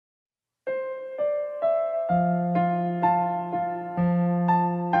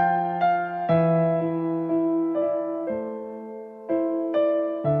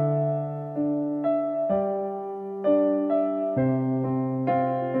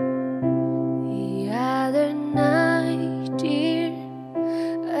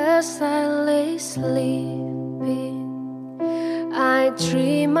sleeping, I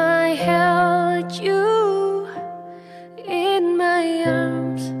dream I held you in my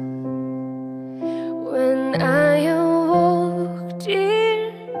arms. When I awoke,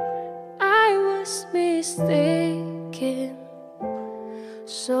 dear, I was mistaken.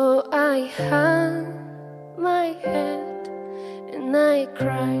 So I hung my head and I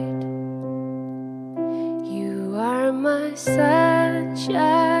cried. You are my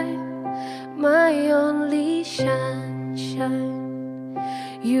sunshine, my only sunshine.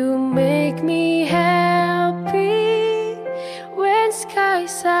 You make me happy when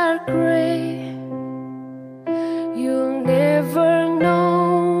skies are gray. You'll never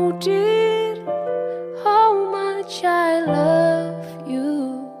know, dear, how much I love you.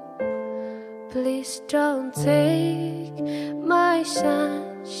 Please don't take my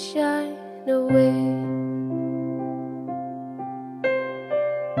sunshine away.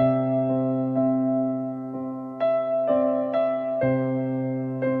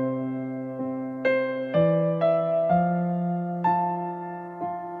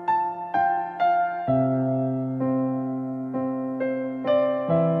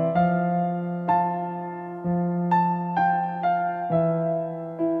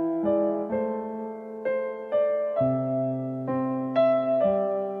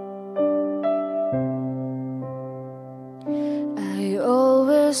 I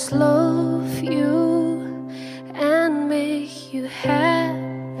always love you and make you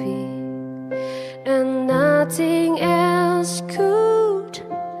happy, and nothing else could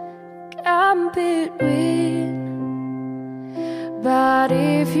come between. But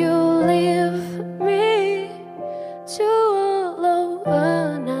if you leave me to allow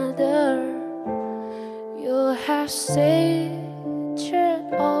another, you'll have shattered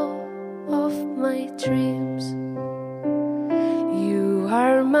all of my dreams. You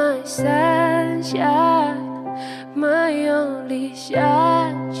are my sunshine, my only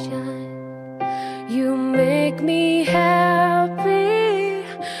sunshine. You make me happy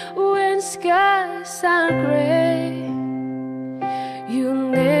when skies are gray. You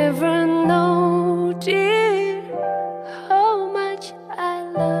never know, dear, how much I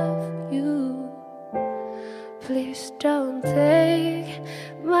love you. Please don't take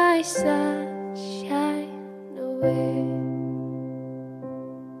my sunshine